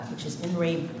which is in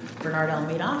re Bernard L.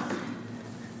 Madoff.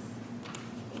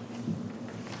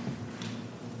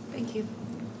 Thank you.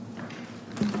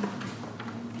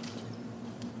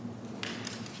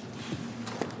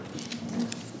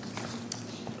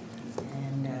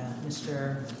 And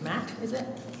Mr. Mack, is it?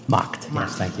 Mocked.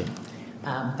 Yes, thank you.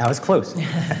 That was close.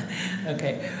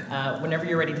 Okay. Whenever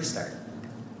you're ready to start.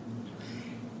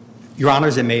 Your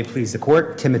Honors, and may it please the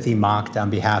Court, Timothy Mocked on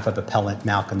behalf of Appellant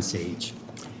Malcolm Sage.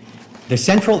 The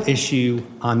central issue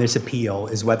on this appeal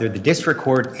is whether the District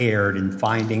Court erred in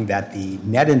finding that the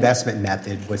net investment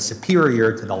method was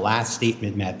superior to the last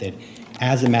statement method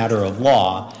as a matter of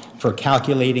law for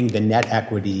calculating the net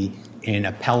equity in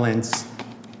appellant's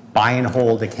buy and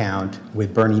hold account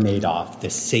with Bernie Madoff, the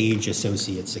Sage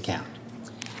Associates account.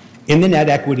 In the net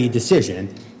equity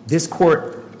decision, this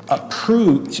court said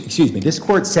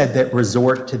that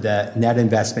resort to the net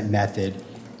investment method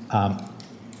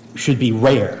should be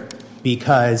rare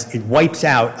because it wipes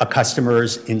out a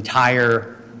customer's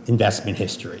entire investment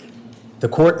history. The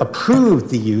court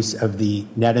approved the use of the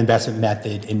net investment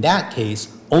method in that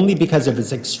case only because of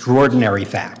its extraordinary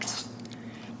facts.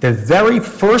 The very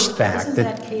first fact Isn't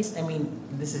that case, I mean,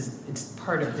 it's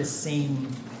part of this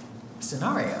same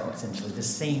scenario, essentially, the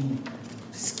same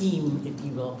scheme, if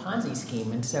you will, Ponzi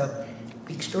scheme. And so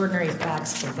the extraordinary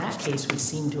facts of that case would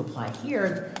seem to apply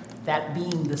here, that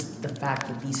being the fact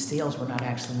that these sales were not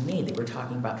actually made. They were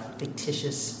talking about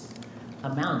fictitious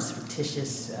amounts,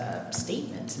 fictitious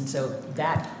statements. And so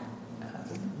that,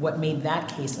 what made that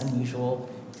case unusual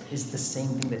is the same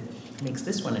thing that makes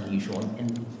this one unusual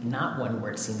and not one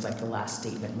where it seems like the last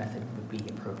statement method would be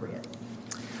appropriate.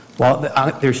 Well,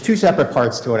 there's two separate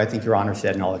parts to what I think Your Honor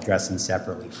said, and I'll address them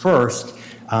separately. First,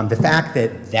 the fact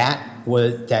that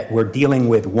we're dealing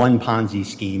with one Ponzi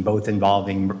scheme, both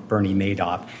involving Bernie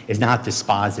Madoff, is not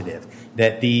dispositive.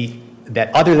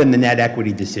 That other than the net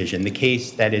equity decision, the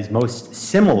case that is most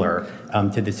similar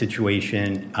to the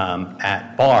situation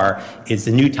at Barr is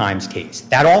the New Times case.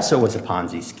 That also was a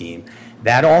Ponzi scheme.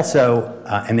 That also,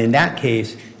 and in that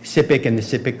case, SIPC and the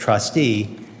SIPC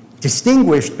trustee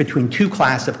distinguished between two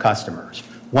classes of customers,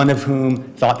 one of whom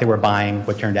thought they were buying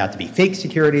what turned out to be fake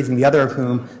securities, and the other of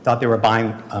whom thought they were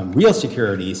buying real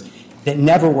securities that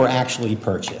never were actually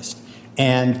purchased.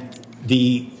 And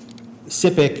the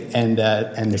SIPC and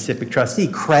the SIPC trustee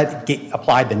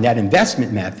applied the net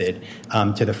investment method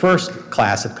to the first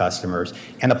class of customers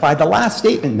and applied the last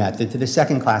statement method to the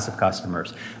second class of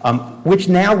customers, which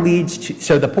now leads to,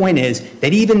 so the point is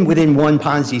that even within one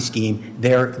Ponzi scheme,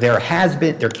 there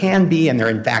can be, and there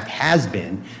in fact has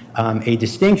been, a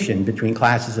distinction between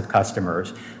classes of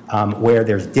customers where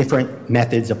there's different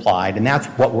methods applied, and that's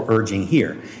what we're urging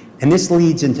here. And this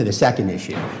leads into the second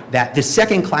issue, that the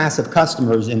second class of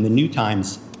customers in the New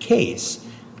Times case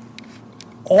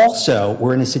also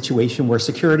were in a situation where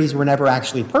securities were never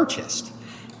actually purchased.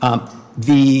 So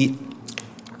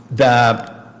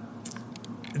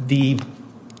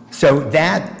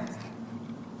that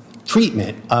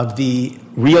treatment of the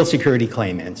real security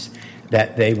claimants,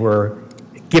 that they were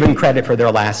given credit for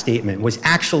their last statement, was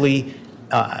actually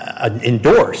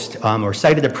endorsed or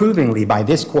cited approvingly by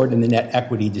this court in the net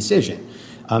equity decision.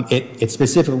 It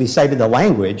specifically cited the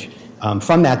language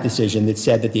from that decision that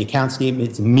said that the account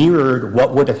statements mirrored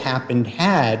what would have happened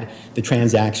had the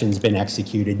transactions been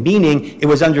executed, meaning it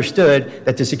was understood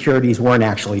that the securities weren't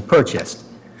actually purchased.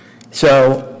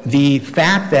 So the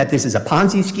fact that this is a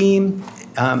Ponzi scheme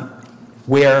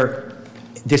where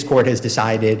this court has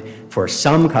decided for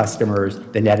some customers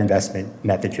the net investment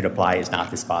method should apply is not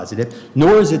dispositive,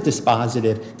 nor is it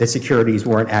dispositive that securities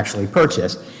weren't actually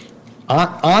purchased.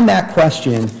 On that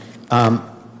question,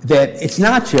 that it's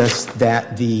not just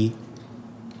that the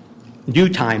New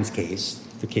Times case,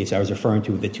 the case I was referring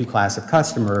to with the two class of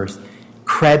customers,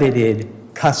 credited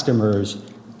customers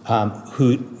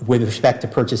who, with respect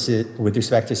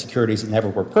to securities that never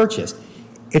were purchased.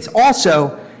 It's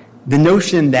also the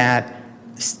notion that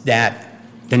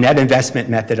the net investment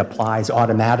method applies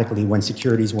automatically when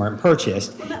securities weren't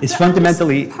purchased is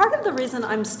fundamentally... Part of the reason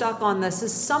I'm stuck on this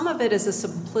is some of it is a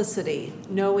simplicity,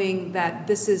 knowing that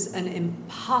this is an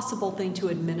impossible thing to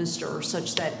administer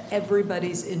such that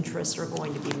everybody's interests are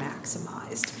going to be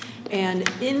maximized.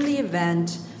 And in the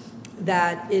event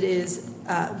that it is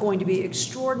going to be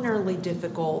extraordinarily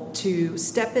difficult to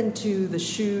step into the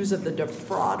shoes of the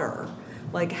defrauder,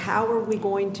 like how are we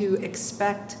going to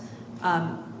expect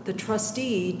the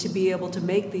trustee to be able to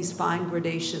make these fine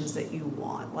gradations that you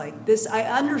want? Like this, I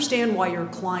understand why your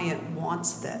client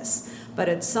wants this, but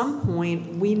at some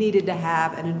point we needed to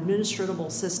have an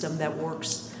administratable system that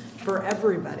works for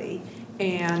everybody.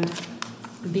 And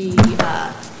the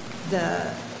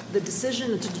the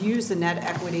decision to use the net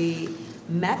equity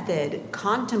method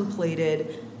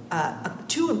contemplated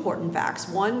two important facts.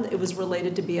 One, it was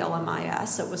related to BLMIS,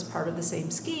 so it was part of the same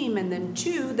scheme. And then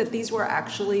two, that these were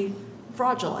actually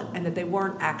fraudulent and that they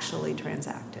weren't actually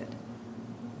transacted.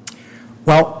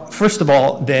 Well, first of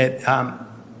all, that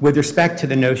with respect to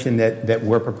the notion that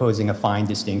we're proposing a fine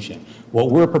distinction, what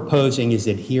we're proposing is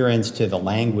adherence to the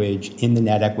language in the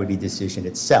net equity decision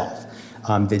itself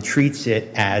that treats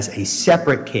it as a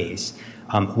separate case,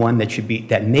 one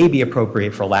that may be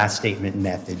appropriate for last statement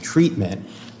method treatment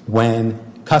when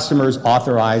customers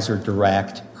authorize or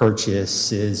direct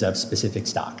purchases of specific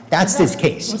stock. That's this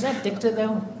case. Was that dicta,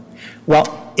 though?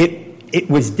 Well, it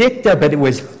was dicta, but it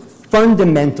was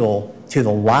fundamental to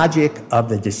the logic of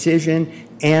the decision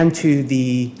and to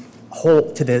the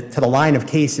line of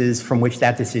cases from which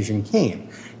that decision came.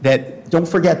 That don't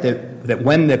forget that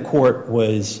when the court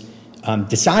was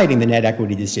deciding the net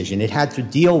equity decision, it had to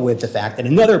deal with the fact that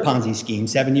another Ponzi scheme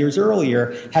 7 years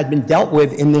earlier had been dealt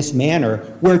with in this manner,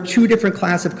 where two different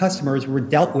classes of customers were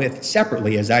dealt with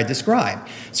separately, as I described.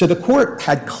 So the court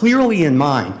had clearly in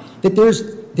mind that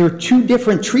there are two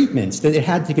different treatments that it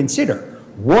had to consider.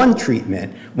 One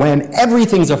treatment when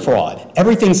everything's a fraud,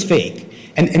 everything's fake,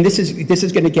 and this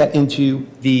is going to get into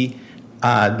the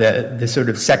sort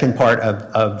of second part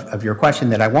of your question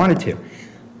that I wanted to.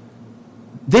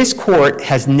 This court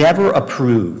has never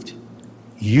approved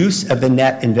use of the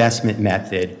net investment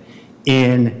method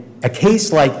in a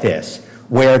case like this,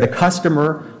 where the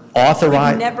customer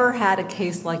authorized. We've never had a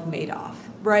case like Madoff,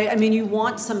 right? I mean, you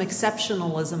want some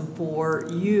exceptionalism for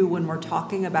you when we're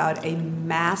talking about a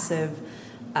massive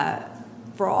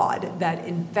fraud that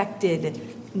infected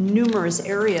numerous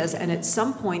areas, and at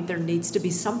some point there needs to be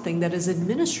something that is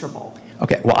administrable.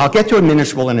 Okay, well, I'll get to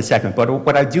administrable in a second, but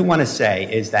what I do want to say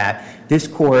is that this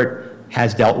court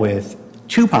has dealt with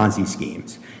two Ponzi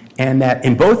schemes, and that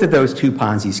in both of those two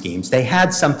Ponzi schemes, they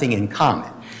had something in common,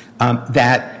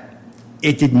 that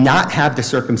it did not have the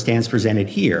circumstance presented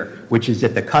here, which is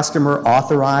that the customer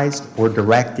authorized or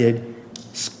directed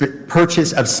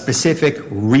purchase of specific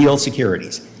real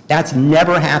securities. That's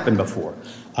never happened before.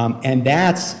 And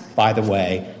that's, by the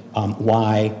way,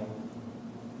 why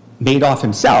Madoff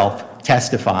himself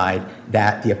testified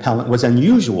that the appellant was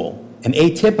unusual and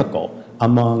atypical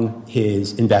among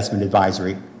his investment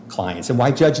advisory clients, and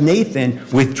why Judge Nathan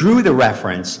withdrew the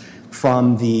reference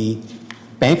from the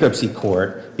bankruptcy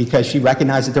court because she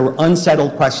recognized that there were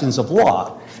unsettled questions of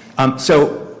law.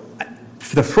 So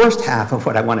for the first half of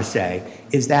what I want to say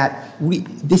is that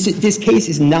this case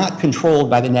is not controlled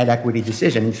by the net equity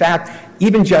decision. In fact,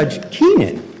 even Judge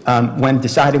Keenan, when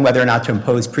deciding whether or not to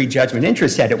impose prejudgment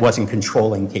interest, said it wasn't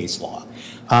controlling case law.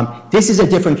 This is a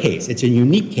different case. It's a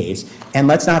unique case. And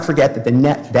let's not forget that the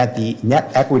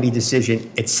net equity decision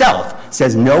itself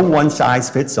says no one size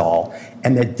fits all,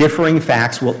 and that differing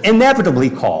facts will inevitably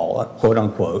call, quote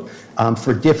unquote,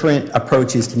 for different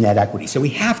approaches to net equity. So we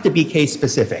have to be case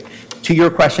specific. To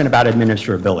your question about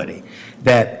administrability,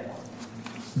 that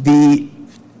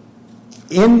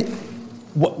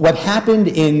what happened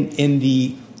in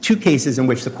the two cases in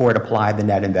which the court applied the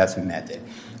net investment method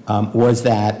was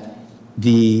that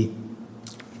it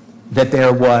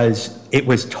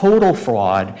was total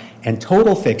fraud and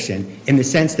total fiction in the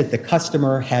sense that the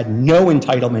customer had no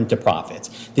entitlement to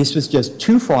profits. This was just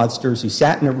two fraudsters who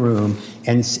sat in a room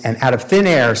and out of thin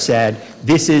air said,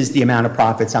 this is the amount of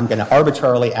profits I'm going to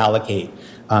arbitrarily allocate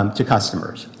to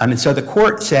customers. And so the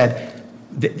court said,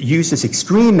 used this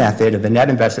extreme method of the net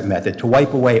investment method to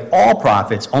wipe away all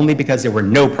profits only because there were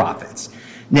no profits.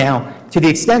 Now, to the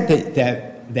extent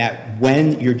that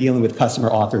when you're dealing with customer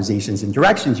authorizations and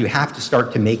directions, you have to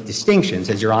start to make distinctions,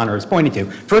 as Your Honor is pointing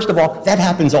to. First of all, that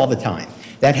happens all the time.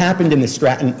 That happened in the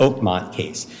Stratton Oakmont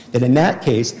case. That in that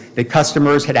case, the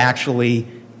customers had actually,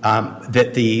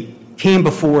 came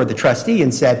before the trustee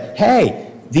and said,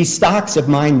 hey, these stocks of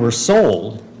mine were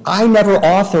sold. I never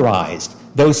authorized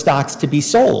those stocks to be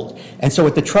sold. And so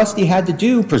what the trustee had to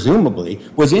do, presumably,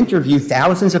 was interview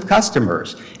thousands of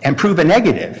customers and prove a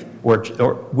negative,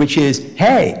 which is,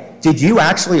 hey, did you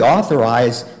actually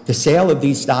authorize the sale of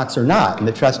these stocks or not? And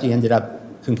the trustee ended up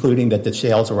concluding that the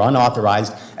sales were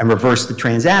unauthorized and reversed the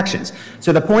transactions.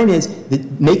 So the point is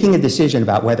that making a decision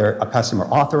about whether a customer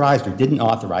authorized or didn't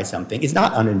authorize something is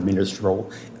not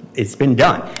unadministrable. It's been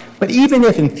done. But even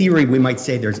if in theory we might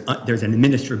say there's an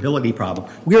administrability problem,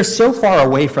 we are so far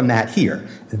away from that here.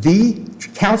 The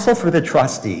counsel for the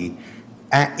trustee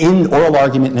in oral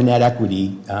argument in the net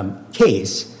equity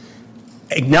case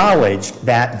acknowledged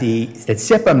that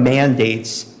SIPA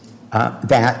mandates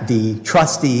that the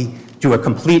trustee do a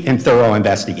complete and thorough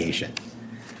investigation.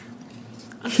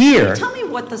 Here, Tell me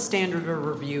what the standard of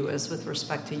review is with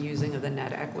respect to using of the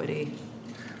net equity.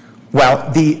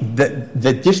 well,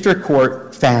 the district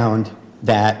court found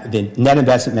that the net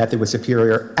investment method was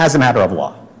superior as a matter of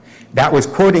law. That was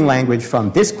quoting language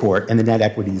from this court in the net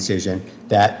equity decision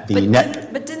that the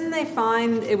But didn't they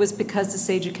find it was because the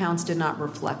Sage accounts did not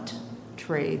reflect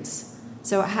trades?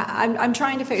 So I'm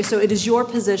trying to figure, so it is your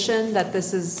position that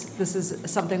this is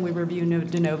something we review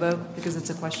de novo because it's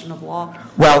a question of law?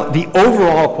 Well, the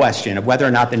overall question of whether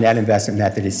or not the net investment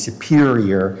method is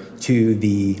superior to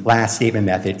the last statement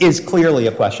method is clearly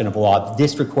a question of law. The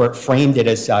district court framed it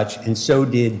as such, and so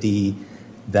did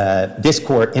this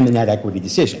court in the net equity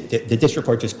decision. The district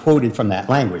court just quoted from that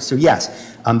language. So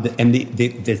yes,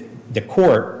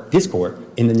 this court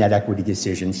in the net equity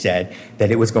decision said that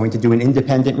it was going to do an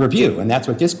independent review, and that's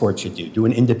what this court should do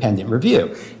an independent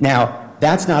review. Now,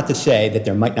 that's not to say that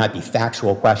there might not be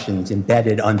factual questions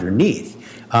embedded underneath.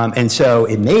 And so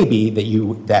it may be that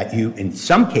you, in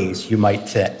some case, you might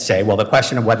say, well, the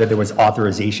question of whether there was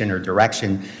authorization or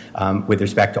direction with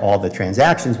respect to all the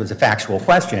transactions was a factual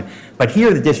question. But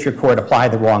here the district court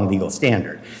applied the wrong legal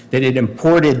standard, that it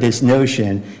imported this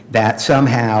notion that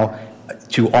somehow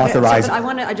to authorize. Okay,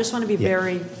 but I just want to be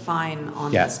very fine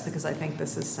on this because I think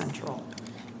this is central.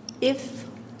 If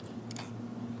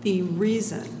the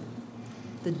reason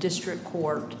the district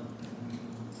court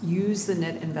used the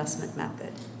net investment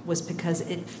method was because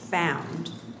it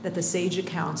found that the Sage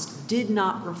accounts did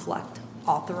not reflect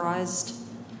authorized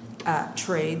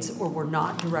trades or were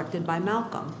not directed by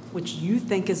Malcolm, which you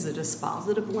think is the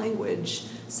dispositive language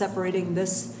separating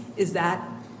this, is that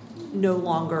no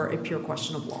longer a pure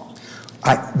question of law?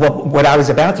 Well, what I was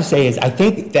about to say is I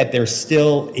think that there's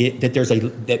still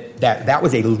that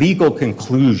was a legal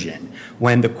conclusion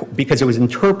because it was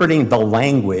interpreting the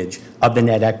language of the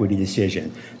net equity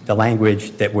decision, the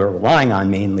language that we're relying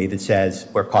on mainly that says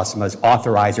where customers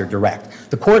authorize or direct.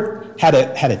 The court had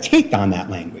a take on that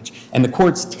language, and the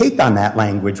court's take on that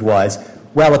language was,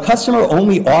 well, a customer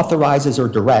only authorizes or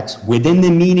directs within the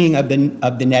meaning of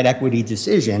the net equity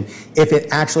decision if it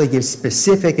actually gives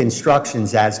specific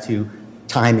instructions as to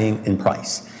timing and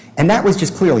price. And that was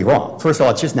just clearly wrong. First of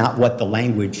all, it's just not what the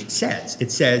language says. It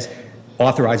says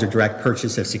authorize or direct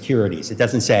purchase of securities. It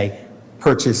doesn't say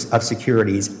purchase of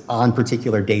securities on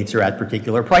particular dates or at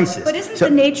particular prices. But isn't the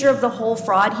nature of the whole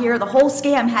fraud here, the whole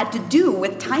scam had to do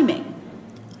with timing,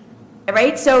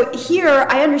 right? So here,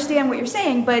 I understand what you're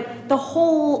saying, but the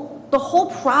whole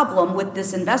problem with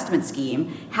this investment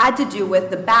scheme had to do with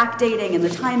the backdating and the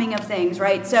timing of things,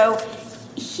 right? So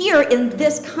here in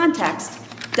this context,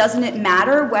 doesn't it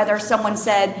matter whether someone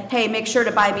said, hey, make sure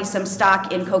to buy me some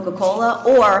stock in Coca-Cola,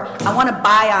 or I want to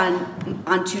buy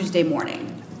on Tuesday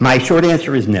morning? My short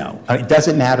answer is no. It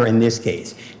doesn't matter in this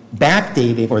case.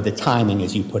 Backdating, or the timing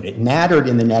as you put it, mattered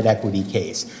in the net equity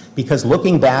case because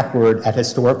looking backward at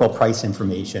historical price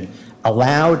information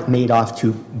allowed Madoff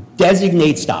to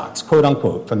designate stocks, quote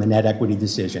unquote, from the net equity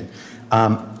decision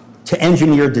to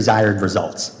engineer desired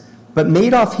results. But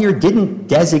Madoff here didn't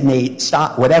designate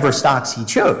whatever stocks he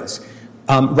chose.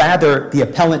 Rather, the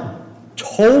appellant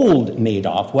told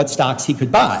Madoff what stocks he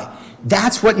could buy.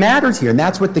 That's what matters here, and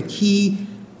that's what the key.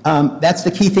 That's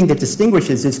the key thing that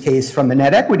distinguishes this case from the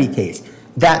net equity case.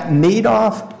 That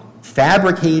Madoff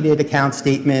fabricated account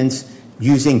statements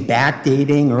using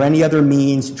backdating or any other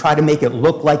means to try to make it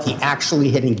look like he actually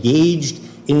had engaged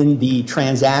in the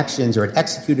transactions or had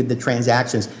executed the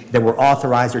transactions that were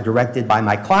authorized or directed by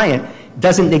my client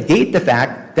doesn't negate the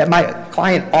fact that my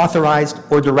client authorized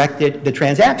or directed the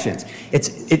transactions.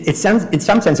 In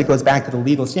some sense, it goes back to the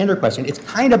legal standard question. It's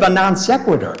kind of a non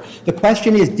sequitur. The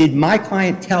question is, did my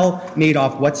client tell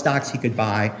Madoff what stocks he could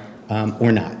buy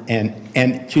or not? And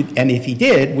if he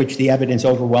did, which the evidence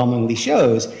overwhelmingly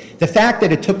shows, the fact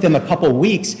that it took them a couple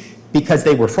weeks because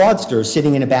they were fraudsters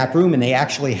sitting in a back room and they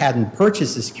actually hadn't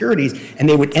purchased the securities, and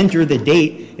they would enter the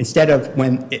date instead of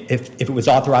if it was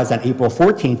authorized on April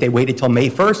 14th, they waited till May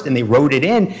 1st and they wrote it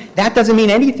in. That doesn't mean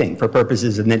anything for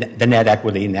purposes of the net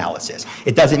equity analysis.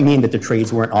 It doesn't mean that the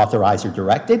trades weren't authorized or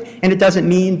directed, and it doesn't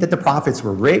mean that the profits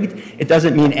were rigged. It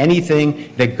doesn't mean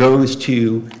anything that goes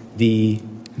to the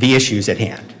issues at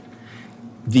hand.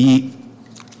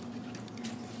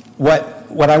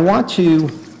 What I want to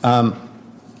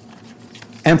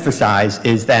emphasize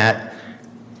is that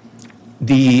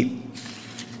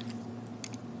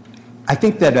I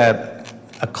think that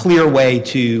a clear way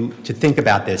to think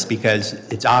about this, because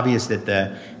it's obvious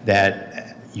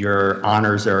that your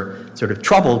honors are sort of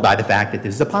troubled by the fact that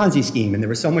this is a Ponzi scheme and there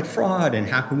was so much fraud and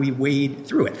how can we wade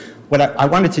through it. What I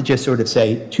wanted to just sort of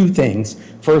say two things.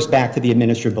 First, back to the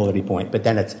administrability point, but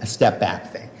then it's a step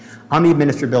back thing. On the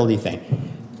administrability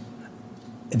thing,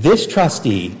 This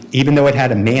trustee, even though it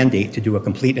had a mandate to do a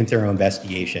complete and thorough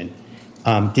investigation,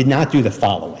 did not do the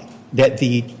following. That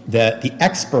the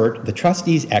expert, the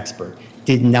trustee's expert,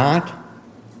 did not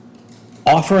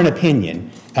offer an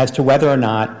opinion as to whether or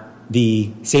not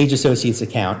the Sage Associates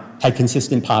account had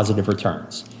consistent positive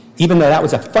returns, even though that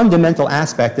was a fundamental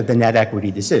aspect of the net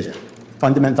equity decision.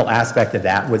 Fundamental aspect of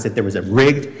that was that there was a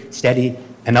rigged, steady,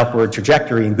 and upward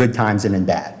trajectory in good times and in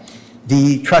bad.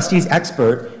 The trustee's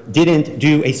expert didn't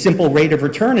do a simple rate of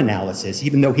return analysis,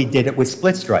 even though he did it with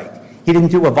split strike. He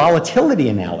didn't do a volatility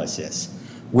analysis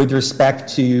with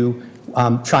respect to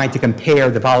trying to compare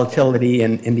the volatility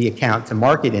in the account to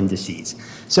market indices.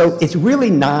 So it's really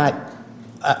not,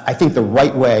 I think, the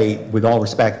right way, with all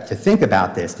respect, to think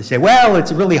about this, to say, well,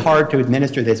 it's really hard to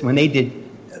administer this when they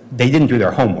didn't do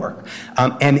their homework.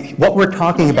 And what we're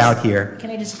talking about here.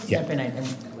 Can I just jump in?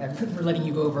 We're letting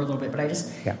you go over a little bit, but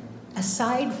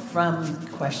aside from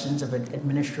questions of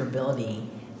administrability,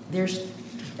 there's,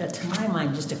 to my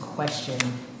mind, just a question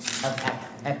of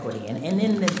equity. And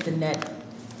in the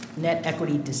net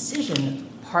equity decision,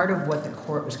 part of what the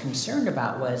court was concerned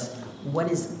about was what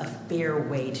is a fair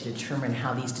way to determine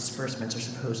how these disbursements are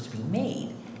supposed to be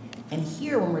made. And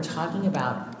here, when we're talking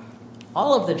about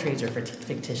all of the trades are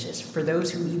fictitious for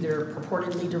those who either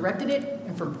purportedly directed it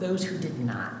and for those who did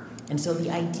not. And so the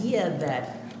idea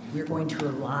that we're going to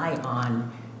rely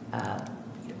on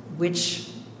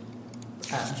which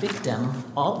victim,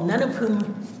 none of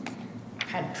whom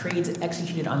had trades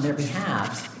executed on their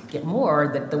behalf, get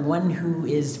more, that the one who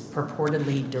is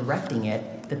purportedly directing it,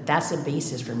 that's a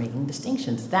basis for making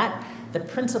distinctions. That, the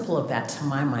principle of that, to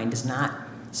my mind, is not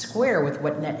square with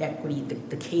what net equity,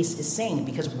 the case is saying,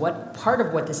 because what part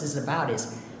of what this is about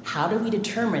is how do we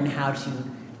determine how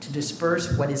to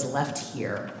disperse what is left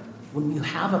here when you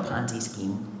have a Ponzi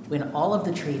scheme, when all of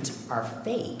the trades are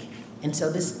fake. And so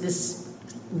this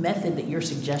method that you're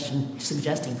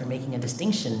suggesting for making a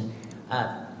distinction,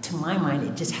 to my mind,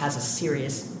 it just has a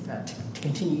serious, to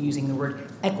continue using the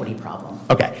word, equity problem.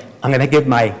 Okay, I'm going to give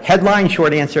my headline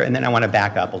short answer, and then I want to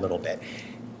back up a little bit.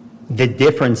 The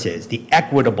differences, the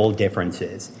equitable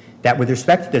differences, that with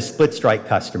respect to the split strike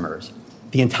customers,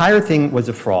 the entire thing was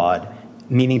a fraud,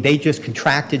 meaning they just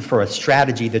contracted for a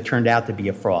strategy that turned out to be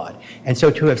a fraud. And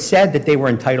so to have said that they were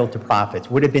entitled to profits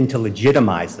would have been to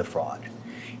legitimize the fraud.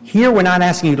 Here, we're not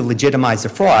asking you to legitimize the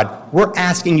fraud. We're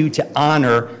asking you to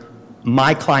honor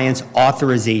my client's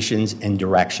authorizations and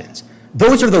directions.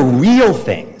 Those are the real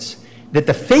things. That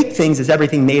the fake things is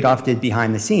everything Madoff did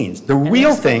behind the scenes. The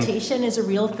real thing. Expectation is a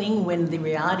real thing when the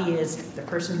reality is the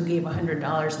person who gave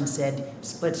 $100 and said,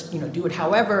 do it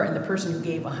however, and the person who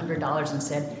gave $100 and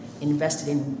said, invested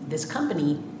in this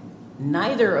company,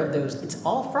 neither of those, it's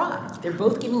all fraud. They're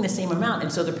both giving the same amount.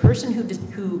 And so the person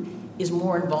who is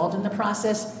more involved in the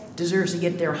process deserves to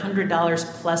get their $100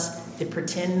 plus the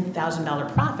pretend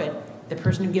 $1,000 profit. The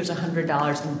person who gives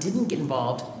 $100 and didn't get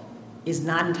involved is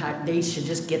not entitled, they should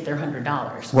just get their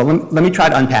 $100. Well, let me try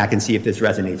to unpack and see if this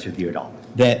resonates with you at all.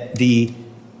 That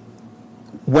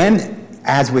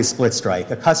as with split strike,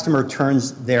 a customer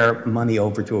turns their money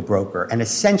over to a broker and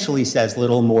essentially says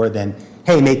little more than,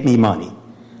 hey, make me money.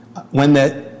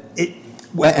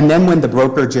 And then when the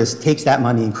broker just takes that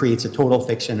money and creates a total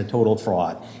fiction, a total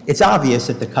fraud, it's obvious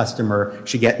that the customer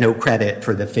should get no credit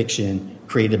for the fiction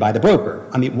created by the broker.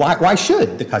 I mean, why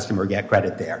should the customer get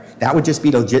credit there? That would just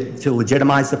be to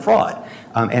legitimize the fraud.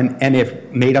 And if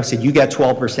Madoff said you get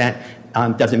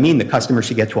 12%, doesn't mean the customer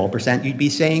should get 12%. You'd be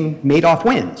saying Madoff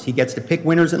wins. He gets to pick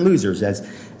winners and losers,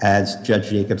 as Judge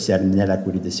Jacobs said in the net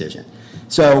equity decision.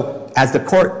 So as the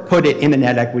court put it in the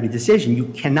net equity decision, you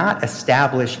cannot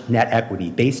establish net equity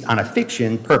based on a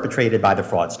fiction perpetrated by the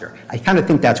fraudster. I kind of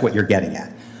think that's what you're getting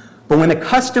at. But when a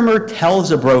customer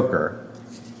tells a broker,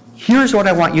 here's what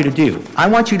I want you to do. I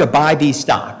want you to buy these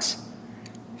stocks.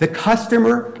 The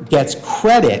customer gets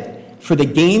credit for the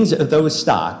gains of those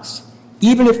stocks,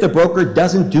 even if the broker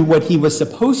doesn't do what he was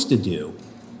supposed to do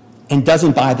and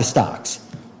doesn't buy the stocks.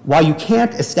 While you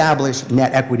can't establish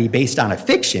net equity based on a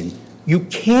fiction, you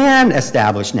can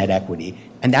establish net equity,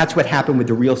 and that's what happened with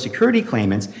the real security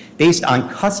claimants based on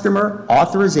customer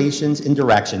authorizations and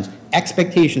directions,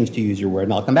 expectations to use your word,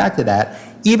 and I'll come back to that,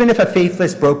 even if a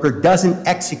faithless broker doesn't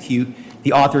execute the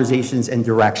authorizations and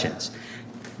directions.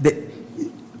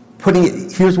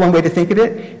 Here's one way to think of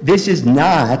it. This is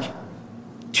not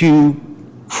to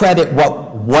credit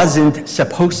what wasn't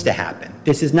supposed to happen.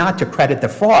 This is not to credit the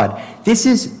fraud. This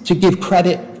is to give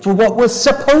credit for what was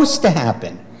supposed to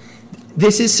happen.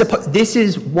 This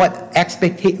is what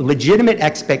legitimate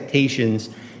expectations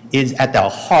is at the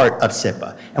heart of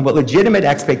SIPA. And what legitimate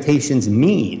expectations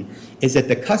mean is that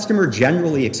the customer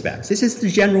generally expects, this is the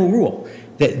general rule,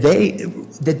 that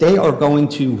they are going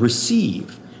to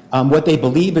receive what they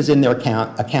believe is in their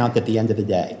account at the end of the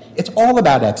day. It's all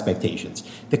about expectations.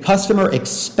 The customer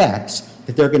expects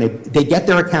that they get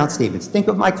their account statements. Think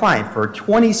of my client for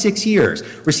 26 years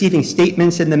receiving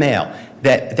statements in the mail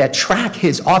that track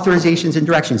his authorizations and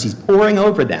directions. He's poring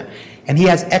over them. And he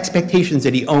has expectations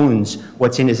that he owns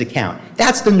what's in his account.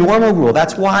 That's the normal rule.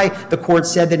 That's why the court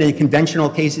said that in conventional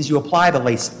cases you apply the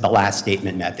last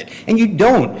statement method. And you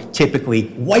don't typically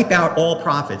wipe out all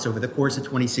profits over the course of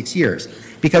 26 years.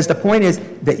 Because the point is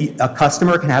that a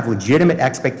customer can have legitimate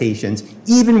expectations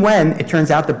even when it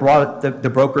turns out the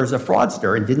broker is a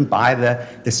fraudster and didn't buy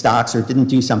the stocks or didn't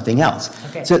do something else.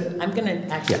 Okay, so I'm going to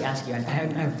actually ask you,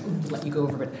 I'll let you go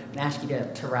over, but I'm going to ask you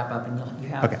to wrap up, and you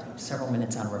have several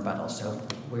minutes on rebuttal, so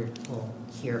we'll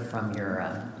hear from your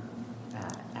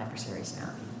adversaries now.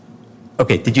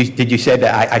 Okay, did you say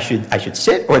that I should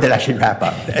sit or that I should wrap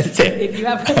up? Sit. If you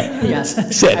have,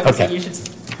 yes. Sit, I would okay. say you should.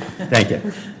 Thank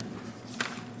you.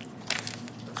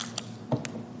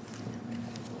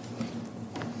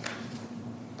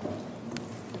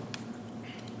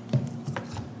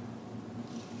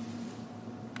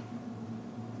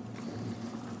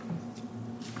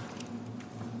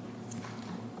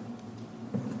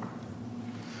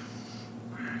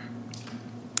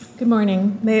 Good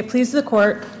morning. May it please the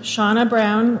court, Shauna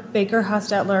Brown, Baker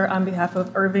Hostetler on behalf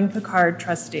of Irving Picard,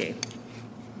 trustee.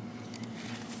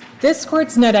 This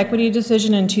court's net equity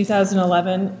decision in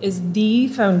 2011 is the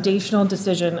foundational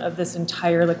decision of this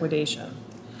entire liquidation.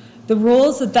 The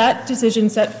rules that decision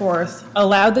set forth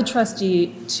allowed the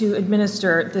trustee to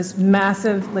administer this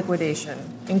massive liquidation,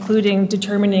 including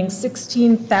determining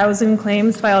 16,000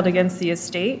 claims filed against the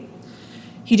estate.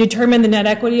 He determined the net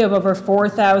equity of over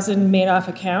 4,000 Madoff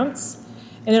accounts,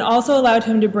 and it also allowed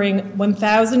him to bring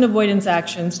 1,000 avoidance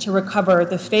actions to recover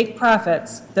the fake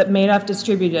profits that Madoff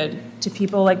distributed to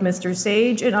people like Mr.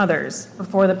 Sage and others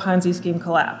before the Ponzi scheme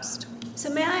collapsed. So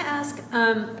may I ask,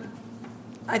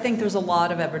 I think there's a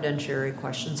lot of evidentiary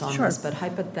questions on this, but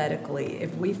hypothetically,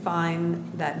 if we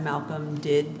find that Malcolm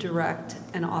did direct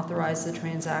and authorize the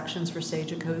transactions for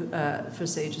Sage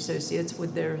Associates,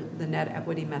 would the net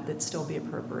equity method still be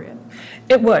appropriate?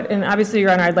 It would, and obviously, Your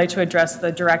Honor, I'd like to address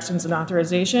the directions and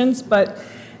authorizations, but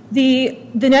the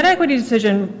net equity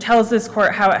decision tells this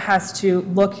court how it has to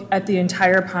look at the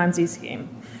entire Ponzi scheme,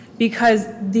 because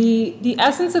the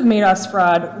essence of Madoff's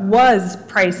fraud was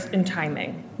price and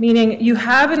timing, meaning you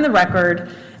have in the record,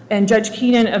 and Judge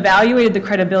Keenan evaluated the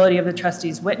credibility of the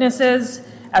trustee's witnesses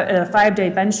at a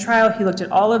 5-day bench trial. He looked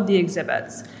at all of the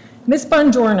exhibits. Ms.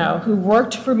 Bongiorno, who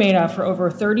worked for Madoff for over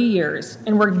 30 years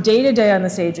and worked day to day on the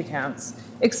Sage accounts,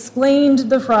 explained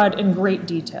the fraud in great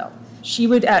detail. She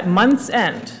would, at month's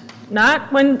end,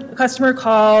 not when a customer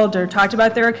called or talked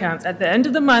about their accounts, at the end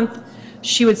of the month,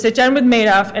 she would sit down with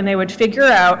Madoff and they would figure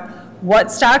out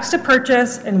what stocks to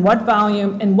purchase and what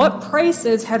volume and what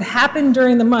prices had happened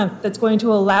during the month that's going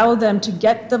to allow them to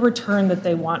get the return that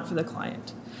they want for the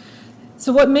client.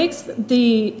 So what makes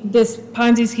this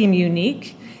Ponzi scheme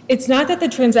unique, it's not that the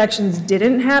transactions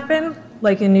didn't happen,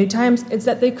 like in New Times, it's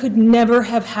that they could never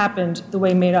have happened the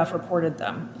way Madoff reported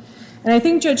them. And I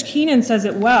think Judge Keenan says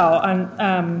it well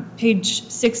on page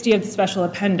 60 of the special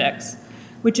appendix,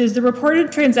 which is the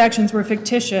reported transactions were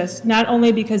fictitious not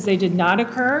only because they did not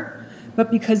occur, but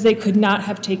because they could not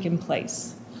have taken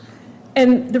place.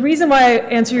 And the reason why I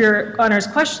answer Your Honor's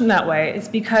question that way is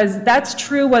because that's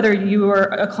true whether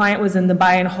a client was in the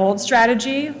buy and hold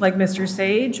strategy, like Mr.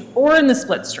 Sage, or in the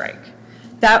split strike.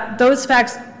 Those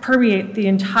facts permeate the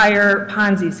entire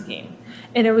Ponzi scheme.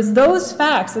 And it was those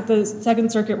facts that the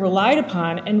Second Circuit relied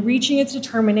upon in reaching its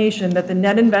determination that the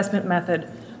net investment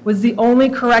method was the only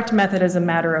correct method as a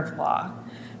matter of law.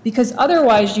 Because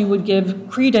otherwise you would give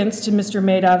credence to Mr.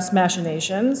 Madoff's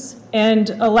machinations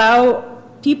and allow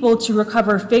people to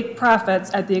recover fake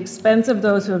profits at the expense of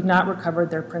those who have not recovered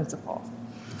their principal.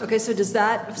 Okay,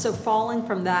 so falling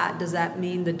from that, does that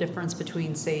mean the difference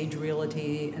between Sage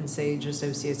Realty and Sage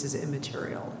Associates is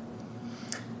immaterial?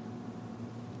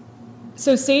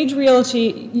 So Sage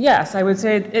Realty, yes, I would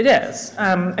say it is.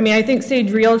 I think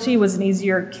Sage Realty was an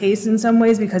easier case in some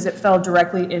ways because it fell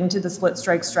directly into the split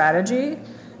strike strategy.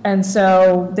 And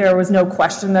so there was no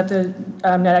question that the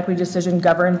net equity decision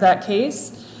governed that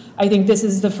case. I think this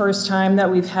is the first time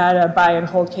that we've had a buy and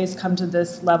hold case come to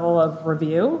this level of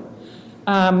review.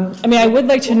 I would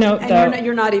like to note that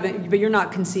you're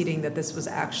not conceding that this was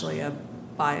actually a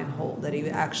buy and hold, that he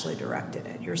actually directed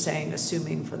it. You're saying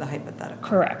assuming for the hypothetical.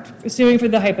 Correct, assuming for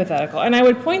the hypothetical. And I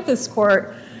would point this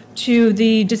court to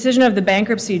the decision of the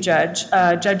bankruptcy judge,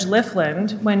 Judge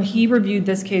Lifland, when he reviewed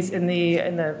this case in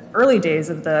the early days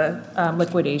of the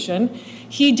liquidation.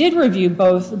 He did review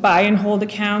both buy and hold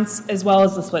accounts as well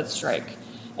as the split strike.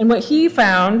 And what he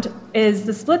found is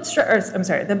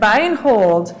the buy and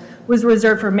hold was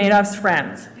reserved for Madoff's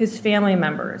friends, his family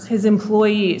members, his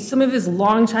employees, some of his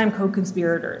longtime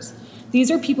co-conspirators.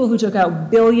 These are people who took out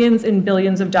billions and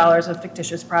billions of dollars of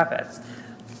fictitious profits.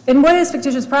 And what is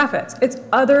fictitious profits? It's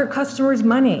other customers'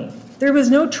 money. There was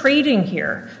no trading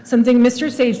here, something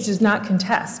Mr. Sage does not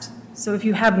contest. So if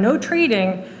you have no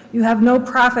trading, you have no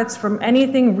profits from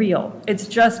anything real. It's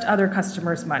just other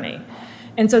customers' money.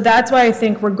 And so that's why I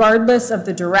think regardless of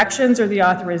the directions or the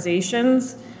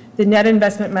authorizations, the net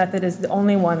investment method is the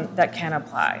only one that can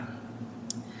apply.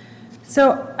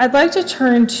 So I'd like to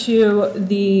turn to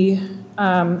the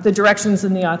directions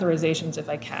and the authorizations if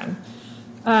I can.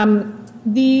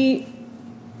 The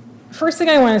first thing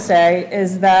I want to say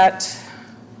is that,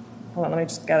 hold on, let me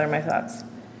just gather my thoughts.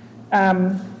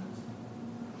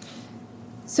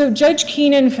 So Judge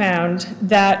Keenan found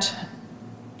that,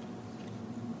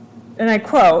 and I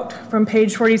quote from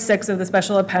page 46 of the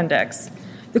special appendix,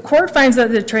 the court finds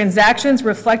that the transactions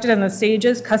reflected in the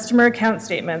Sage's customer account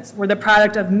statements were the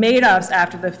product of Madoff's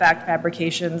after-the-fact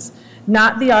fabrications,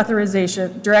 not the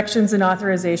directions and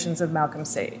authorizations of Malcolm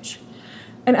Sage.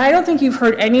 And I don't think you've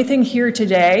heard anything here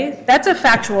today. That's a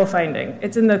factual finding.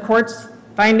 It's in the court's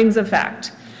findings of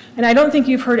fact. And I don't think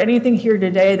you've heard anything here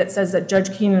today that says that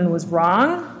Judge Keenan was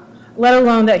wrong, let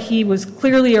alone that he was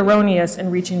clearly erroneous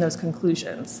in reaching those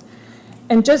conclusions.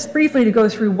 And just briefly to go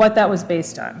through what that was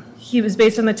based on. He was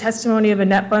based on the testimony of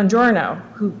Annette Bongiorno,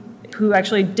 who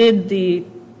actually did the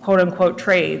quote-unquote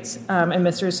trades in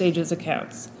Mr. Sage's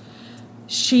accounts.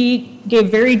 She gave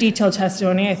very detailed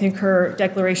testimony. I think her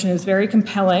declaration is very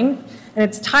compelling, and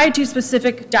it's tied to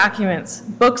specific documents,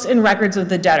 books and records of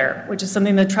the debtor, which is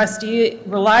something the trustee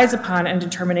relies upon in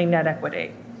determining net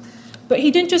equity. But he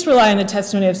didn't just rely on the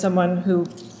testimony of someone who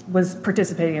was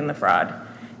participating in the fraud.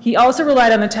 He also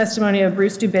relied on the testimony of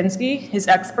Bruce Dubinsky, his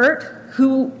expert,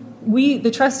 who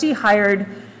the trustee hired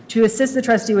to assist the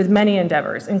trustee with many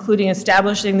endeavors, including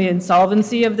establishing the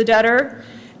insolvency of the debtor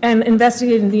and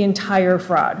investigating the entire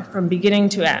fraud from beginning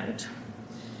to end.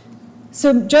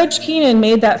 So Judge Keenan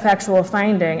made that factual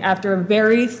finding after a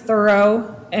very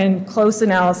thorough and close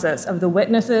analysis of the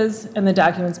witnesses and the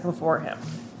documents before him.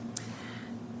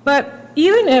 But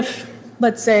even if,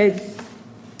 let's say,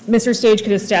 Mr. Sage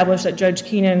could establish that Judge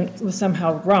Keenan was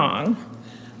somehow wrong,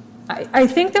 I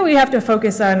think that we have to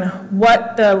focus on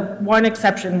what the one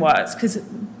exception was, because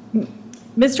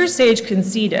Mr. Sage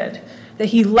conceded that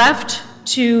he left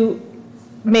to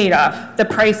Madoff the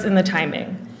price and the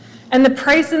timing. And the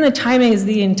price and the timing is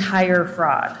the entire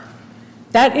fraud.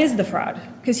 That is the fraud,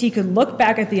 because he could look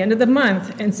back at the end of the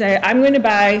month and say, I'm going to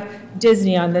buy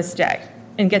Disney on this day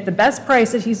and get the best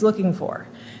price that he's looking for.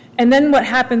 And then what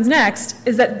happens next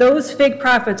is that those fake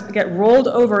profits get rolled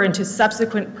over into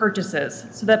subsequent purchases,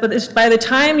 so that by the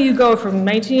time you go from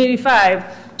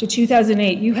 1985 to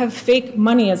 2008, you have fake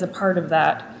money as a part of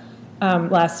that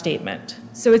last statement.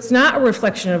 So it's not a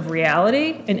reflection of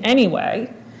reality in any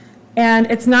way,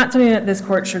 and it's not something that this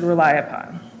court should rely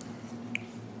upon.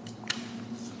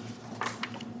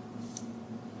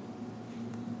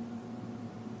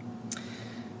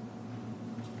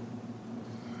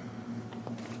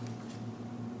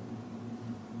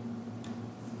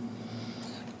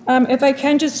 If I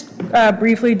can just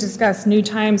briefly discuss New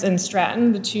Times and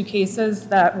Stratton, the two cases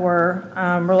that were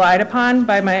relied upon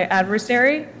by my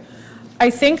adversary. I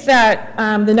think that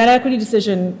the net equity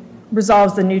decision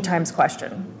resolves the New Times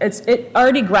question. It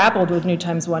already grappled with New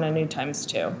Times 1 and New Times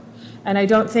 2. And I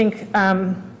don't think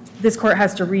this court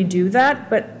has to redo that.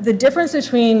 But the difference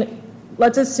between,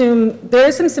 let's assume, there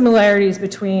are some similarities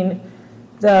between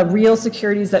the real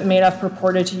securities that Madoff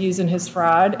purported to use in his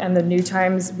fraud and the New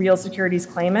Times real securities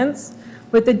claimants.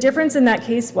 But the difference in that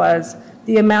case was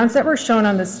the amounts that were shown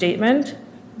on the statement,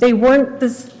 it wasn't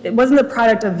the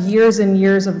product of years and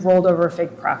years of rolled over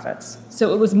fake profits.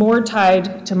 So it was more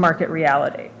tied to market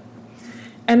reality.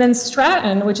 And then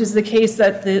Stratton, which is the case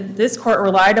that this court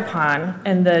relied upon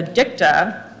and the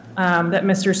dicta that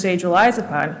Mr. Sage relies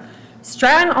upon,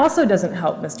 Stratton also doesn't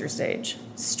help Mr. Sage.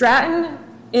 Stratton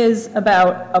is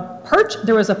about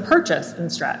there was a purchase in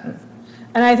Stratton.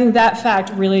 And I think that fact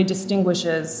really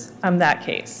distinguishes that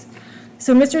case.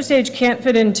 So Mr. Sage can't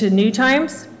fit into New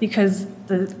Times because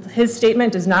his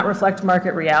statement does not reflect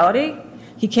market reality.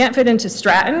 He can't fit into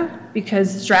Stratton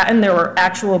because Stratton, there were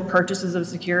actual purchases of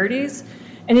securities.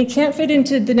 And he can't fit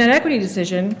into the net equity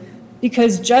decision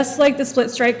because just like the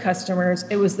split strike customers,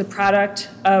 it was the product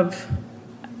of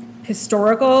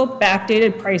historical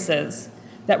backdated prices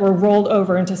that were rolled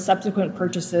over into subsequent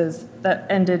purchases that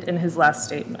ended in his last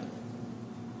statement.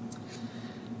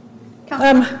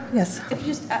 Counselor, Yes. if you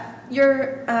just,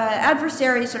 your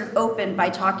adversary sort of opened by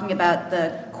talking about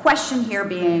the question here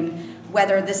being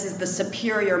whether this is the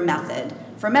superior method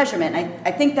for measurement.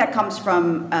 I think that comes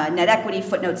from net equity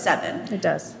footnote 7. It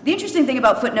does. The interesting thing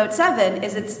about footnote 7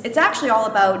 is it's actually all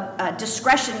about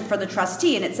discretion for the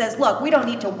trustee, and it says, look, we don't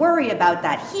need to worry about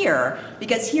that here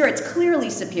because here it's clearly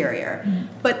superior. Mm-hmm.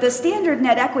 But the standard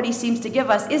net equity seems to give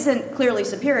us isn't clearly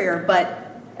superior,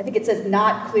 but I think it says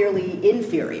not clearly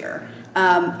inferior.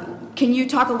 Can you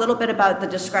talk a little bit about the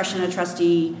discretion a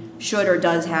trustee should or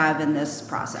does have in this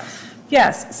process?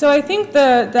 Yes, so I think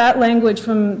that language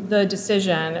from the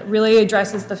decision really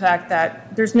addresses the fact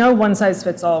that there's no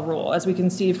one-size-fits-all rule, as we can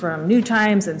see from New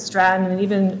Times and Stratton and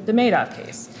even the Madoff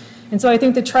case. And so I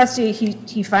think the trustee,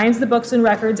 he finds the books and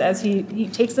records as he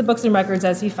takes the books and records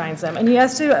as he finds them, and he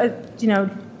has to,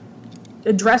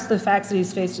 address the facts that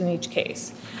he's faced in each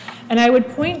case. And I would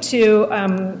point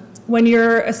to when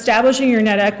you're establishing your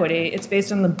net equity, it's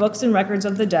based on the books and records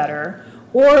of the debtor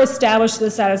or established to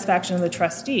the satisfaction of the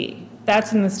trustee.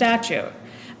 That's in the statute.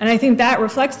 And I think that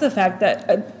reflects the fact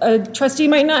that a trustee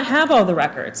might not have all the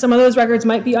records. Some of those records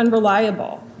might be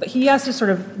unreliable, but he has to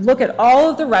sort of look at all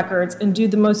of the records and do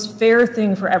the most fair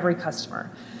thing for every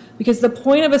customer. Because the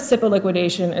point of a SIPA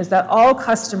liquidation is that all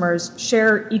customers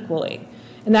share equally.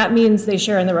 And that means they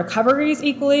share in the recoveries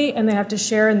equally and they have to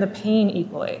share in the pain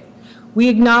equally. We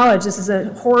acknowledge this is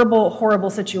a horrible,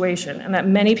 horrible situation and that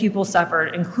many people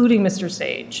suffered, including Mr.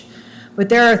 Sage. But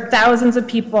there are thousands of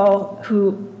people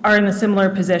who are in a similar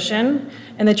position,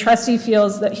 and the trustee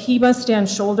feels that he must stand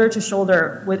shoulder to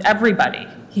shoulder with everybody.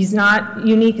 He's not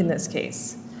unique in this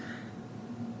case.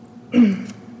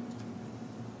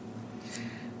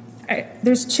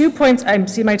 There's 2 points. I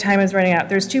see my time is running out.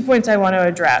 There's 2 points I want to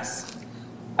address.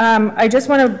 I just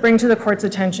want to bring to the court's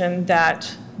attention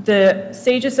that the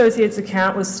Sage Associates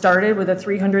account was started with a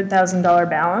 $300,000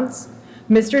 balance.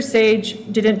 Mr.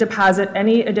 Sage didn't deposit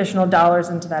any additional dollars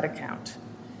into that account.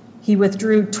 He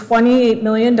withdrew $28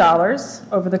 million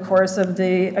over the course of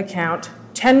the account,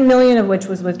 $10 million of which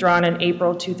was withdrawn in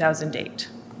April 2008.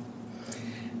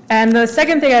 And the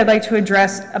second thing I'd like to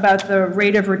address about the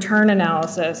rate of return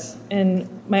analysis, in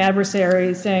my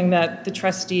adversary saying that the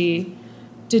trustee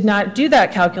did not do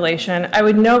that calculation, I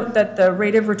would note that the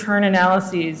rate of return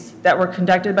analyses that were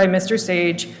conducted by Mr.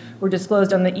 Sage were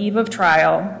disclosed on the eve of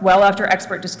trial, well after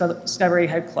expert discovery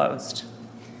had closed.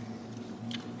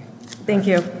 Thank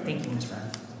you. Thank you, Ms.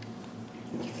 Brown.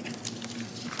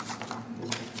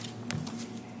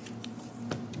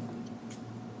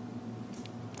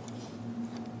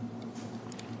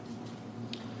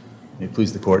 May it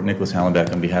please the court, Nicholas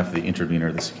Hallenbeck on behalf of the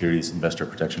intervener, the Securities Investor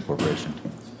Protection Corporation.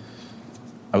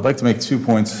 I would like to make 2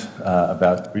 points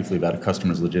briefly about a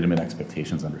customer's legitimate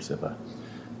expectations under SIPA.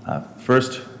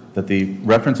 First, that the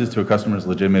references to a customer's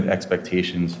legitimate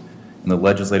expectations in the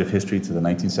legislative history to the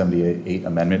 1978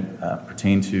 amendment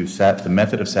pertain to the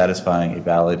method of satisfying a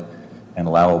valid and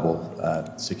allowable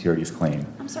securities claim.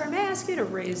 I'm sorry, may I ask you to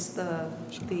raise or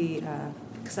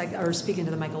speak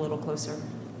into the mic a little closer?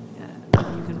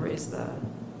 You can raise the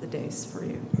days for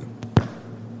you.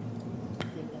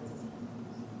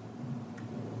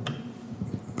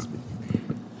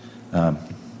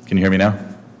 Can you hear me now?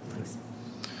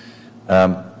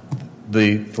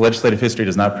 The legislative history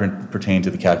does not pertain to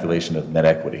the calculation of net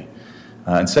equity.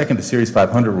 And second, the Series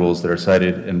 500 rules that are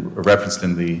cited and referenced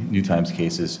in the New Times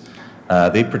cases,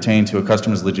 they pertain to a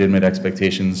customer's legitimate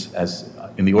expectations as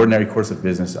in the ordinary course of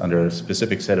business under a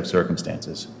specific set of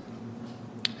circumstances.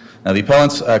 Now, the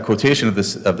appellant's quotation of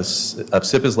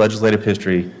SIPA's legislative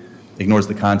history ignores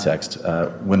the context.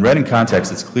 When read in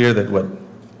context, it's clear that what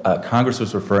Congress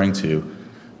was referring to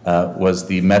was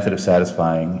the method of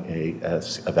satisfying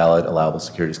a valid, allowable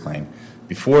securities claim.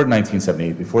 Before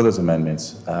 1978, before those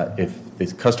amendments, if the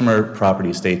customer property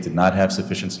estate did not have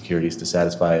sufficient securities to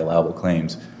satisfy allowable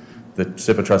claims, the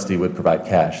SIPA trustee would provide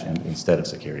cash instead of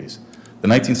securities. The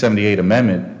 1978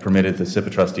 amendment permitted the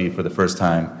SIPA trustee for the first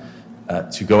time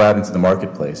to go out into the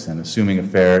marketplace, and assuming a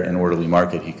fair and orderly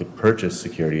market, he could purchase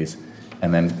securities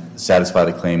and then satisfy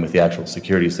the claim with the actual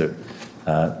securities that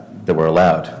were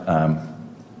allowed.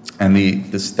 And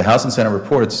the House and Senate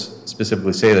reports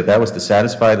specifically say that was to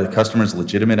satisfy the customer's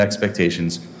legitimate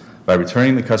expectations by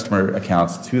returning the customer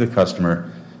accounts to the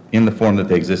customer in the form that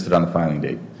they existed on the filing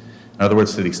date. In other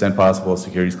words, to the extent possible, a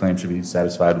securities claim should be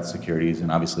satisfied with securities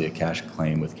and obviously a cash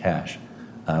claim with cash.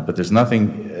 But there's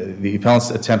nothing, the appellant's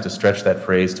attempt to stretch that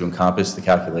phrase to encompass the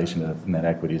calculation of net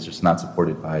equity is just not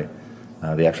supported by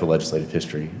the actual legislative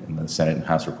history in the Senate and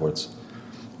House reports.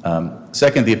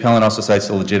 Second, the appellant also cites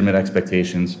the legitimate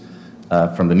expectations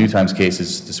from the New Times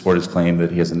cases to support his claim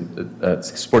that he has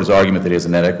support his argument that he has a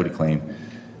net equity claim.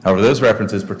 However, those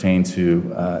references pertain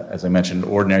to, as I mentioned,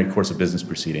 ordinary course of business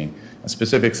proceeding, a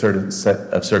specific certain set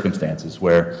of circumstances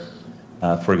where,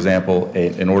 for example,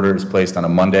 an order is placed on a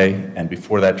Monday, and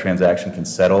before that transaction can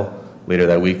settle, later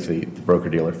that week, the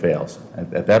broker-dealer fails.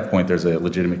 At that point, there's a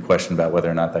legitimate question about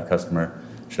whether or not that customer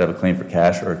should have a claim for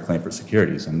cash or a claim for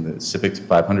securities, and the Series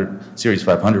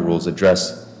 500 rules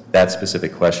address that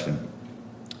specific question.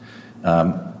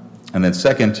 And then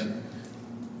second,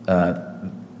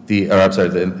 the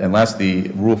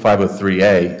Rule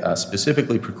 503A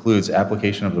specifically precludes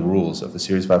application of the rules of the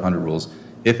Series 500 rules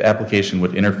if application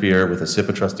would interfere with a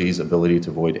SIPA trustee's ability to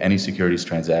avoid any securities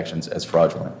transactions as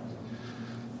fraudulent.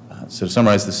 So to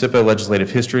summarize, the SIPA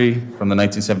legislative history from the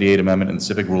 1978 amendment and the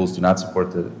SIPC rules do not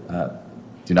support the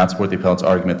appellant's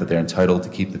argument that they're entitled to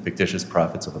keep the fictitious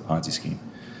profits of a Ponzi scheme.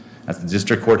 As the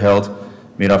district court held,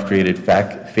 Madoff created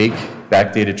fake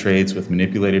backdated trades with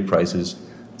manipulated prices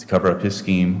to cover up his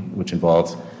scheme, which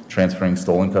involved transferring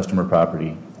stolen customer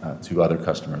property to other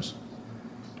customers.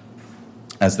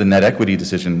 As the net equity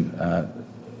decision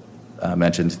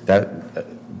mentioned, that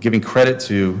giving credit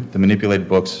to the manipulated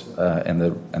books and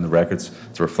the records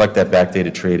to reflect that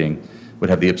backdated trading would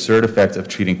have the absurd effect of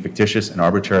treating fictitious and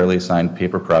arbitrarily assigned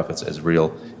paper profits as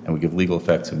real and would give legal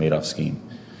effect to Madoff's scheme.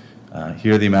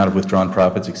 Here, the amount of withdrawn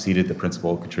profits exceeded the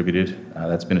principal contributed.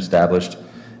 That's been established.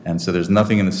 And so there's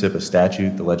nothing in the SIPA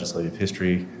statute, the legislative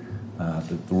history,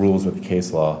 the rules or the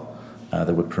case law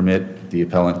that would permit the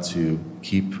appellant to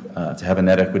have a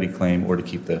net equity claim or to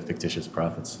keep the fictitious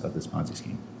profits of this Ponzi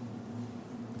scheme.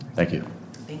 Thank you.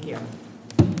 Thank you.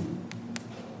 And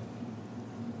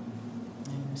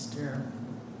Mr.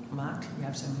 Mott, you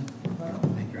have some rebuttal?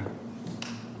 Thank you.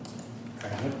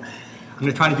 I'm going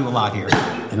to try to do a lot here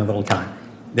in a little time.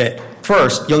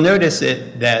 First, you'll notice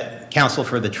that counsel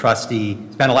for the trustee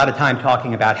spent a lot of time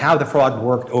talking about how the fraud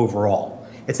worked overall.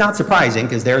 It's not surprising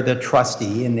because they're the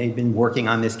trustee and they've been working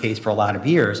on this case for a lot of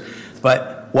years.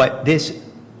 But what this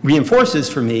reinforces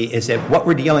for me is that what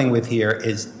we're dealing with here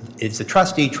is the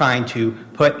trustee trying to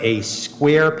put a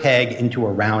square peg into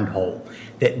a round hole.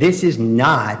 That this is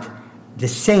not the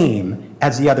same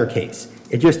as the other case.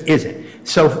 It just isn't.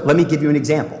 So let me give you an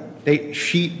example.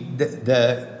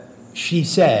 She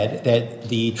said that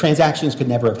the transactions could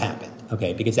never have happened,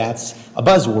 okay, because that's a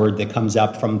buzzword that comes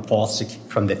up from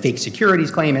the fake securities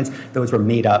claimants. Those were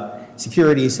made up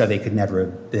securities, so they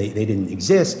didn't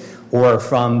exist, or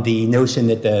from the notion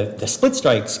that the split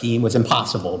strike scheme was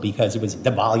impossible because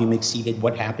the volume exceeded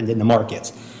what happened in the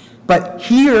markets. But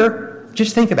here,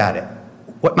 just think about it.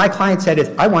 What my client said is,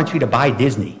 I want you to buy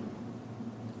Disney.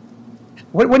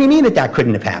 What do you mean that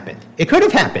couldn't have happened? It could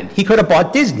have happened. He could have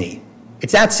bought Disney.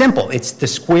 It's that simple. It's the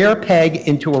square peg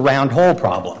into a round hole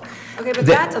problem. Okay, but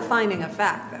that's a finding of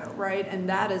fact, though, right? And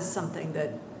that is something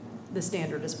that the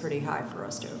standard is pretty high for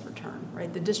us to overturn,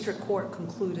 right? The district court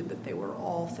concluded that they were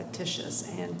all fictitious,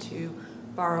 and to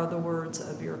borrow the words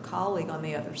of your colleague on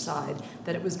the other side,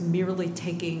 that it was merely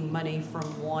taking money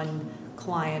from one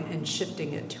client and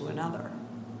shifting it to another.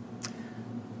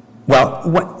 Well,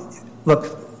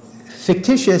 look,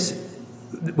 fictitious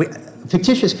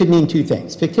could mean two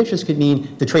things. Fictitious could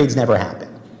mean the trades never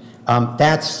happened.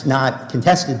 That's not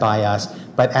contested by us,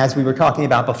 but as we were talking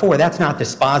about before, that's not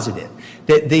dispositive.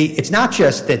 It's not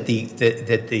just that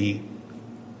the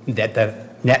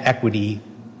net equity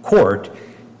court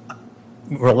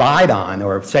relied on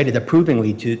or cited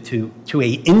approvingly to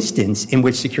a instance in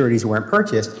which securities weren't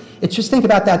purchased. It's just think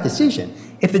about that decision.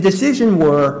 If the decision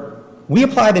were, we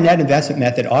apply the net investment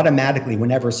method automatically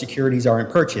whenever securities aren't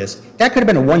purchased, that could have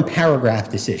been a one-paragraph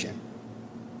decision,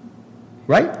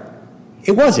 right?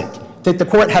 It wasn't. The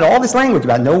court had all this language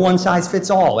about no one size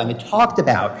fits all, and it talked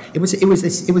about it was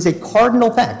a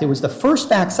cardinal fact. It was the first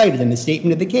fact cited in the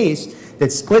statement of the case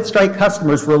that split strike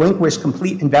customers relinquish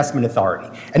complete investment authority,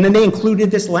 and then they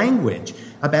included this language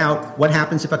about what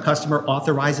happens if a customer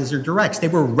authorizes or directs. They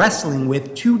were wrestling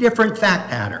with two different fact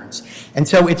patterns, and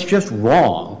so it's just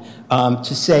wrong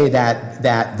to say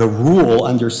that the rule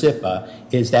under SIPA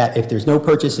is that if there's no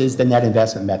purchases, the net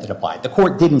investment method applied. The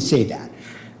court didn't say that.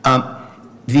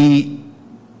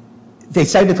 They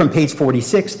cited from page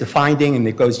 46 the finding, and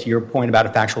it goes to your point about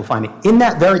a factual finding. In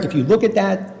that if you look at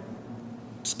that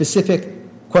specific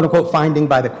quote-unquote finding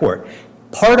by the court,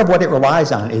 part of what it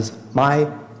relies on is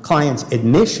my client's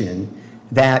admission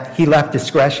that he left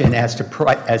discretion as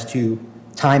to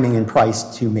timing and price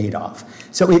to Madoff.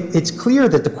 So it's clear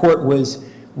that the court was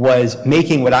was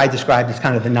making what I described as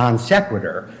kind of the non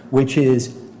sequitur, which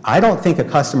is, I don't think a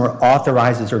customer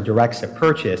authorizes or directs a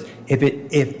purchase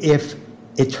if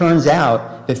it turns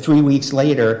out that 3 weeks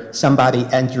later somebody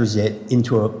enters it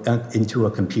into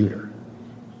a computer.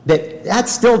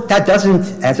 That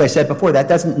doesn't, as I said before, that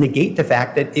doesn't negate the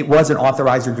fact that it was an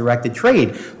authorized or directed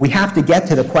trade. We have to get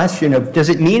to the question of, does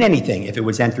it mean anything if it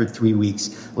was entered 3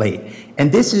 weeks late?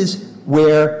 And this is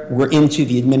where we're into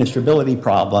the administrability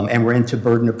problem, and we're into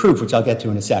burden of proof, which I'll get to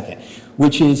in a second,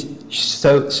 which is,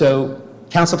 so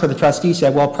counsel for the trustee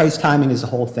said, well, price timing is the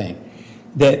whole thing.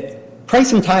 That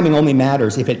price and timing only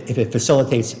matters if it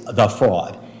facilitates the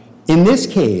fraud. In this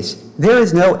case, there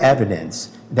is no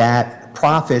evidence that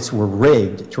profits were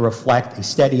rigged to reflect a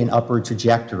steady and upward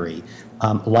trajectory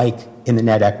like in the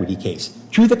net equity case.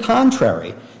 To the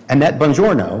contrary, Annette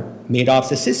Bongiorno,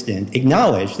 Madoff's assistant,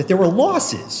 acknowledged that there were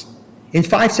losses in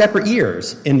 5 separate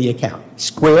years in the account.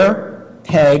 Square,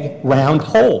 peg, round,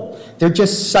 hole. They're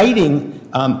just citing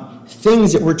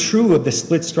things that were true of the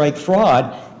split strike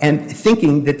fraud and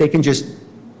thinking that they can just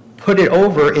put it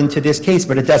over into this case,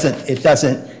 but it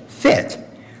doesn't fit.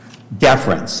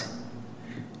 Deference.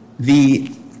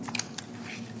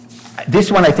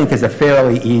 This one I think is a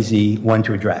fairly easy one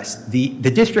to address. The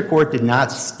district court did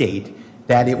not state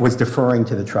that it was deferring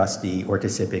to the trustee or to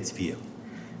SIPC's view,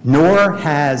 nor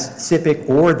has SIPC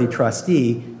or the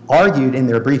trustee argued in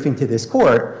their briefing to this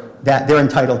court that they're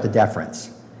entitled to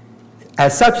deference.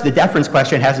 As such, the deference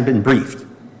question hasn't been briefed,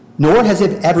 nor has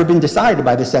it ever been decided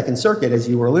by the Second Circuit, as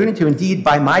you were alluding to. Indeed,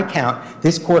 by my count,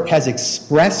 this court has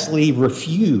expressly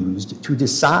refused to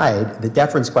decide the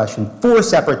deference question 4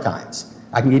 separate times.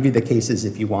 I can give you the cases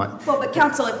if you want. Well, but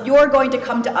counsel, if you're going to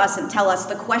come to us and tell us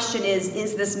the question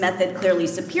is this method clearly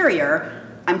superior,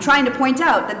 I'm trying to point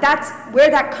out that that's where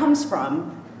that comes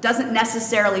from doesn't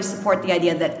necessarily support the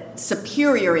idea that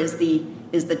superior is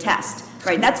the test.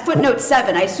 Right, that's footnote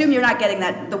 7. I assume you're not getting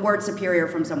the word superior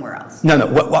from somewhere else. No.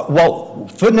 Well,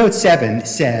 footnote 7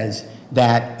 says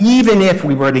that even if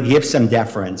we were to give some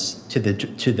deference to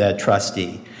the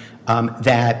trustee,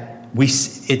 that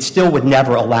it still would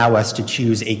never allow us to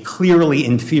choose a clearly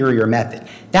inferior method.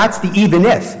 That's the even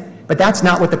if, but that's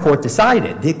not what the court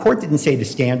decided. The court didn't say the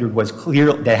standard was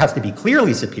clear, that it has to be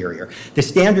clearly superior. The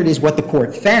standard is what the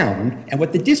court found and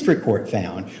what the district court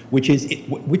found, which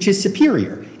is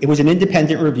superior. It was an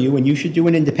independent review, and you should do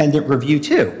an independent review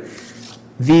too.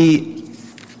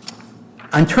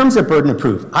 In terms of burden of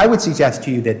proof, I would suggest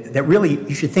to you that really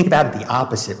you should think about it the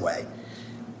opposite way.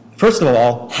 First of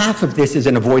all, half of this is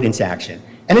an avoidance action,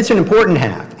 and it's an important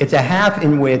half. It's a half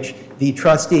in which the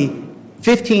trustee,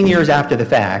 15 years after the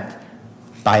fact,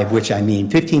 by which I mean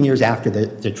 15 years after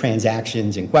the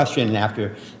transactions in question and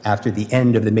after the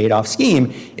end of the Madoff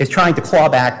scheme, is trying to claw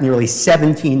back nearly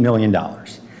 $17 million.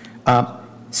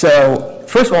 So,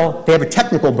 first of all, they have a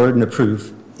technical burden of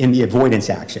proof in the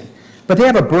avoidance action, but they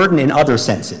have a burden in other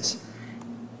senses.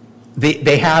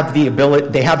 They have the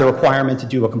requirement to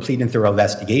do a complete and thorough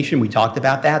investigation. We talked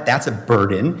about that. That's a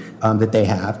burden that they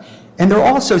have. And they're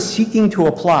also seeking to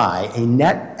apply a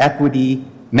net equity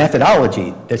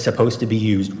methodology that's supposed to be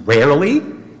used rarely,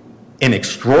 in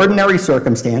extraordinary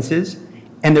circumstances,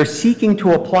 and they're seeking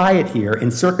to apply it here in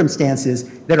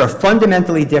circumstances that are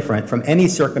fundamentally different from any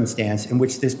circumstance in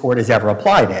which this court has ever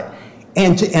applied it,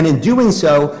 and in doing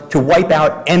so, to wipe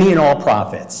out any and all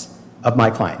profits of my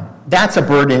client. That's a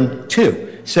burden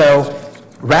too. So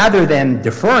rather than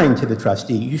deferring to the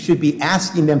trustee, you should be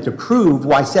asking them to prove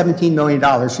why $17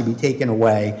 million should be taken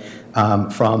away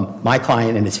from my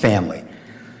client and his family.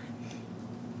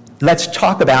 Let's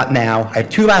talk about now, I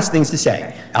have 2 last things to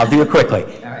say. I'll do it quickly.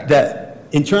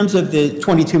 In terms of the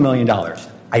 $22 million,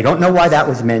 I don't know why that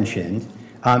was mentioned,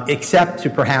 except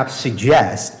to perhaps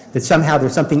suggest that somehow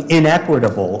there's something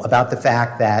inequitable about the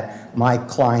fact that my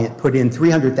client put in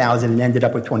 $300,000 and ended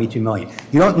up with $22 million.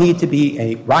 You don't need to be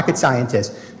a rocket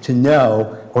scientist to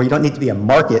know, or you don't need to be a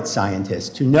market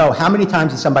scientist to know how many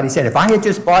times has somebody said, if I had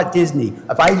just bought Disney,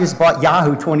 if I had just bought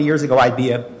Yahoo 20 years ago, I'd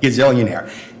be a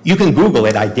gazillionaire. You can Google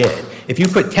it, I did. If you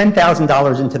put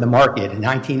 $10,000 into the market in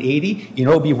 1980, you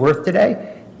know what it would be worth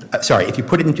today? If you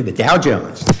put it into the Dow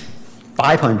Jones,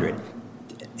 500,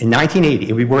 in 1980,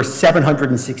 it would be worth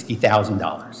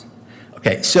 $760,000.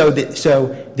 Okay, so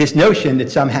this notion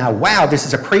that somehow, wow, this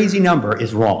is a crazy number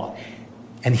is wrong.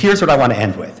 And here's what I want to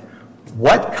end with.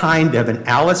 What kind of an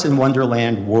Alice in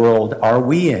Wonderland world are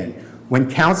we in when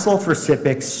counsel for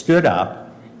SIPC stood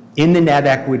up in the net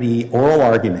equity oral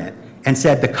argument and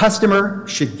said the customer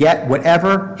should get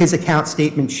whatever his account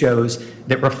statement shows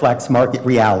that reflects market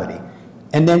reality?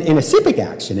 And then in a SIPC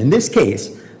action, in this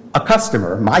case, a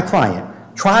customer, my client,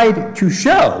 tried to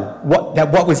show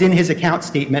that what was in his account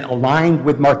statement aligned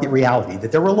with market reality,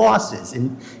 that there were losses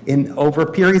in over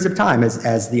periods of time,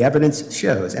 as the evidence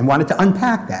shows, and wanted to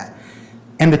unpack that.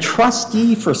 And the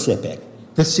trustee for SIPC,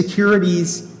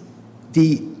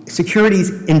 the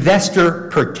Securities Investor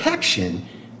Protection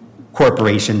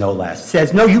Corporation, no less,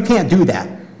 says, no, you can't do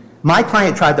that. My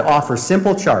client tried to offer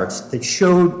simple charts that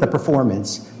showed the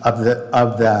performance of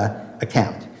the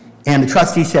account. And the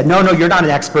trustee said, no, you're not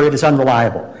an expert, it is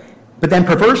unreliable. But then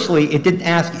perversely, it didn't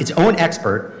ask its own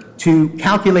expert to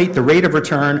calculate the rate of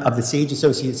return of the Sage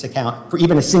Associates account for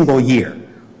even a single year.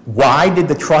 Why did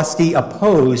the trustee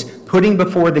oppose putting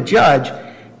before the judge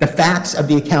the facts of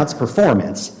the account's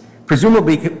performance?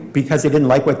 Presumably because they didn't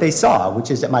like what they saw,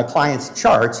 which is that my client's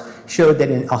charts showed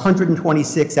that in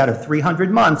 126 out of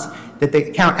 300 months, that the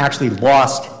account actually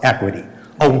lost equity.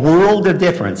 A world of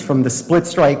difference from the split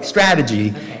strike strategy.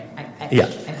 Okay, Yeah. I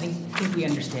think we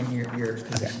understand your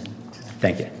position.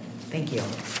 Thank you. Thank you,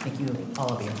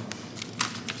 all of you.